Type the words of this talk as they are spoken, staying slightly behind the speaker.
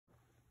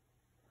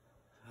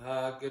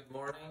Good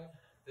morning.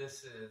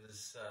 This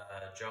is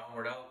John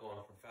Wardell going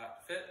from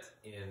Fat to Fit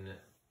in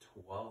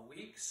 12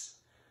 weeks.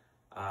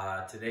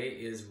 Today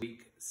is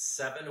week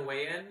 7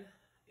 weigh-in.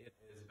 It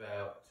is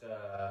about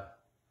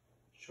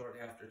shortly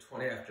after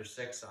 20 after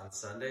 6 on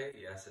Sunday.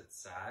 Yes, it's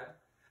sad,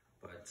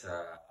 but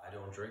I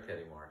don't drink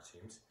anymore, it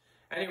seems.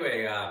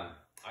 Anyway, I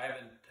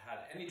haven't had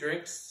any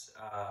drinks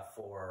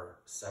for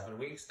 7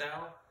 weeks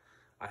now.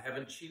 I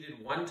haven't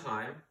cheated one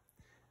time.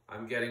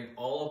 I'm getting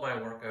all of my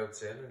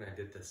workouts in, and I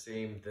did the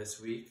same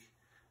this week,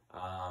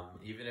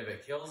 even if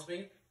it kills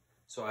me.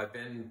 So I've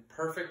been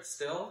perfect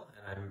still,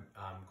 and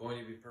I'm going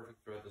to be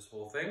perfect throughout this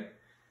whole thing.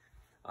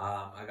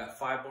 I got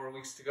 5 more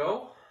weeks to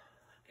go,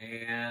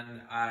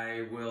 and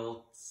I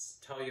will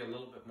tell you a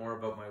little bit more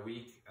about my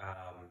week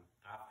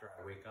after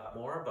I wake up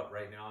more, but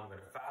right now I'm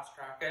going to fast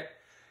track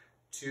it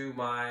to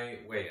my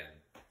weigh-in.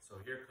 So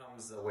here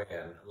comes the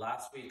weigh-in.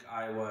 Last week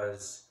I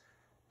was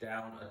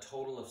down a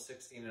total of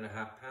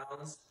 16.5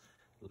 pounds,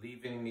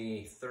 leaving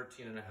me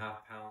 13.5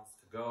 pounds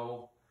to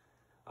go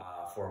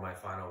for my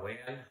final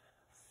weigh-in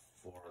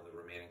for the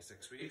remaining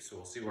 6 weeks. So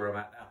we'll see where I'm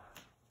at now.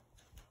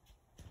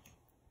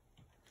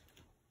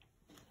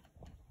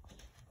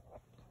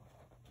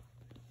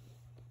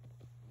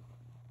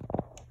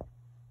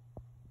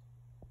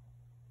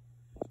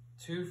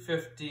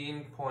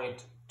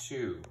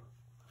 $215.2.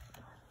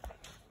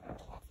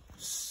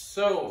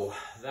 So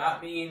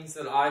that means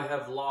that I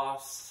have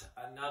lost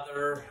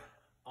another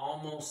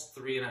almost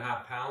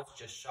 3.5 pounds,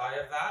 just shy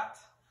of that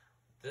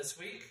this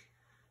week.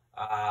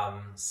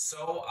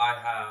 So I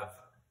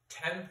have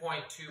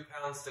 10.2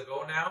 pounds to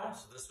go now.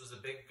 So this was a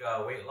big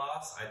weight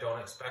loss. I don't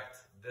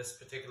expect this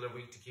particular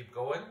week to keep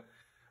going.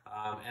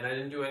 And I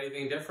didn't do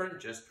anything different,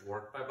 just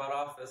worked my butt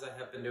off as I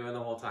have been doing the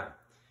whole time.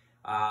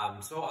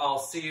 So I'll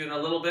see you in a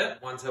little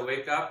bit once I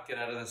wake up, get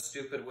out of this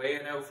stupid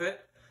weigh-in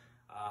outfit,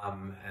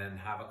 and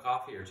have a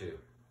coffee or two.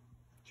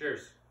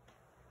 Cheers.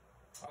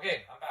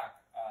 Okay, I'm back.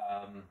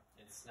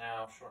 It's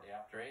now shortly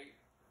after 8.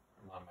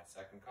 I'm on my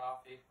second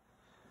coffee.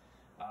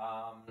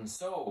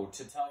 So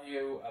to tell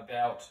you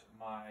about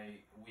my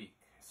week.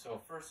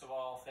 So first of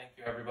all, thank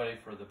you everybody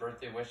for the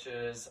birthday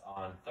wishes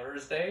on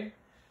Thursday.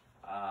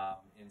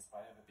 In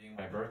spite of it being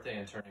my birthday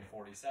and turning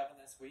 47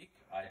 this week,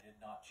 I did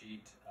not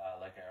cheat,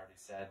 like I already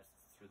said,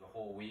 through the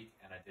whole week,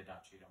 and I did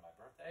not cheat on my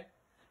birthday.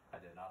 I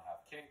did not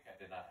have cake, I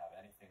did not have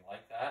anything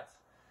like that,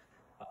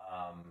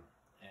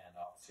 and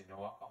obviously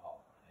no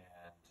alcohol.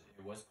 And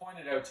it was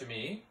pointed out to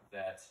me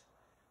that,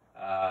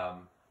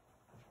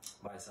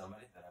 by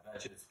somebody, that I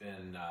bet you it's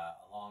been a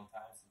long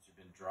time since you've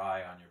been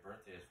dry on your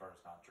birthday as far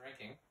as not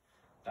drinking.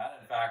 That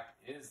in fact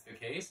is the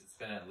case. It's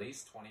been at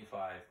least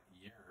 25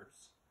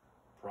 years,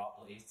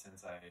 probably,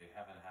 since I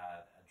haven't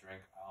had a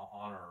drink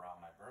on or around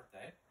my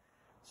birthday.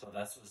 So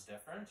this was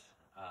different.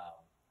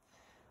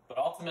 But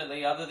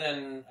ultimately, other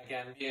than,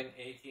 again, being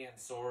achy and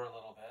sore a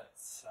little bit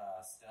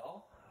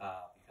still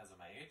because of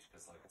my age,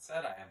 because like I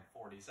said, I am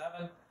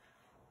 47,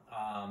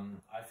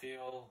 I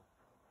feel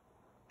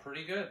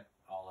pretty good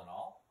all in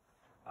all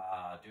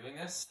doing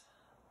this.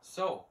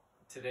 So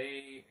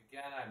today,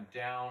 again,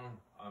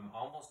 I'm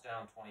almost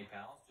down 20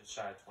 pounds, just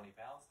shy of 20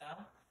 pounds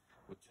now,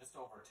 with just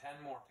over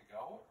 10 more to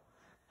go.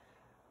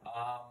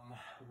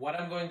 What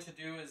I'm going to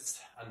do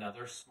is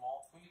another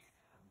small tweak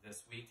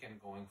this week and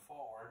going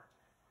forward.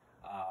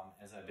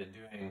 As I've been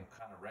doing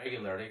kind of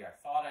regularly, I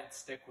thought I'd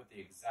stick with the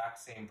exact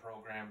same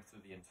program through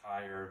the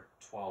entire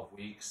 12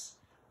 weeks,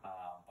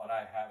 but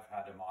I have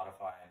had to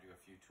modify and do a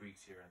few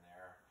tweaks here and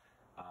there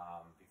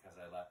because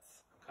I let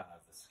kind of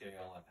the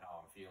scale and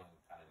how I'm feeling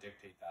kind of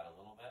dictate that a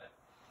little bit.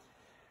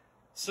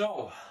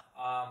 So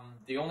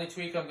the only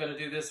tweak I'm going to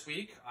do this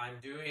week, I'm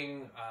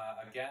doing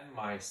again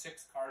my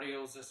 6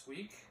 cardios this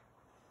week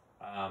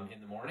in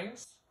the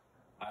mornings.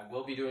 I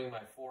will be doing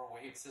my 4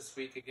 weights this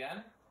week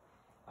again.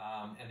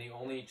 And the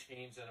only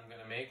change that I'm going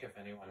to make, if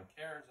anyone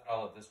cares at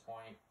all at this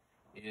point,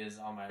 is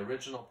on my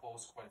original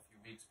post quite a few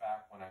weeks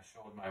back when I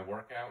showed my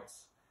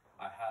workouts,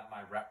 I had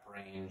my rep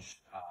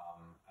range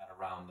at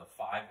around the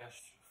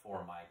 5-ish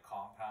for my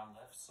compound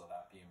lifts, so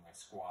that being my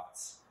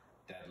squats,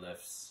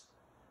 deadlifts,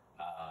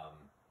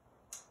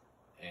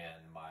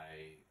 and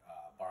my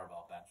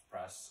barbell bench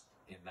press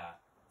in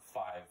that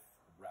 5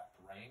 rep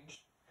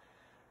range.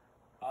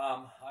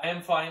 I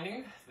am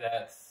finding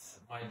that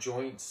my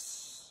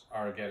joints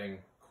are getting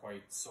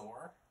quite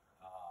sore,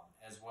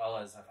 as well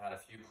as I've had a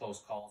few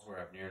close calls where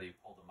I've nearly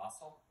pulled a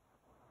muscle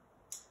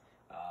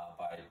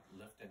by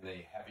lifting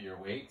the heavier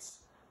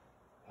weights,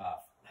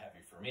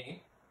 heavy for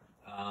me.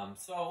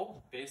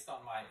 So based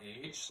on my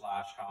age /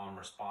 how I'm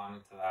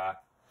responding to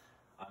that,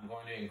 I'm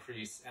going to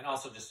increase, and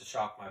also just to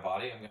shock my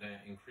body, I'm going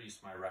to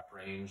increase my rep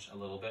range a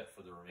little bit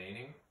for the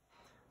remaining.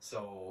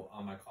 So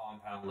on my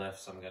compound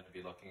lifts, I'm going to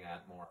be looking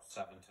at more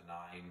 7 to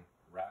 9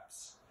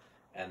 reps.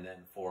 And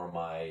then for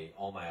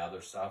all my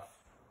other stuff,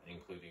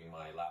 including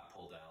my lat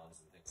pull downs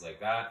and things like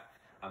that,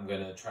 I'm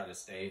going to try to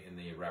stay in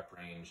the rep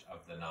range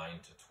of the 9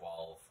 to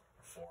 12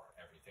 for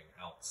everything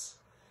else.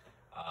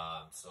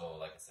 So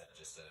like I said,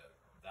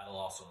 that'll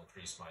also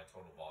increase my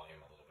total volume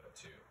a little bit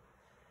too.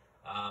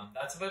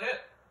 That's about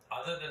it.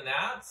 Other than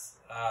that,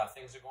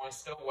 things are going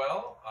still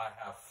well. I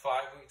have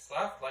 5 weeks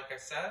left, like I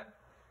said.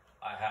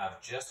 I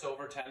have just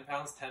over 10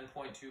 pounds, 10.2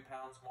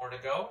 pounds more to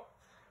go.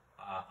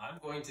 I'm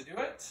going to do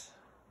it.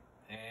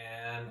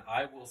 And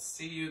I will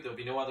see you. There'll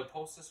be no other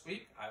posts this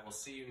week. I will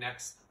see you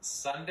next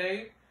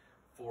Sunday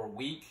for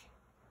week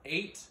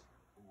 8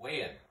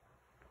 weigh-in.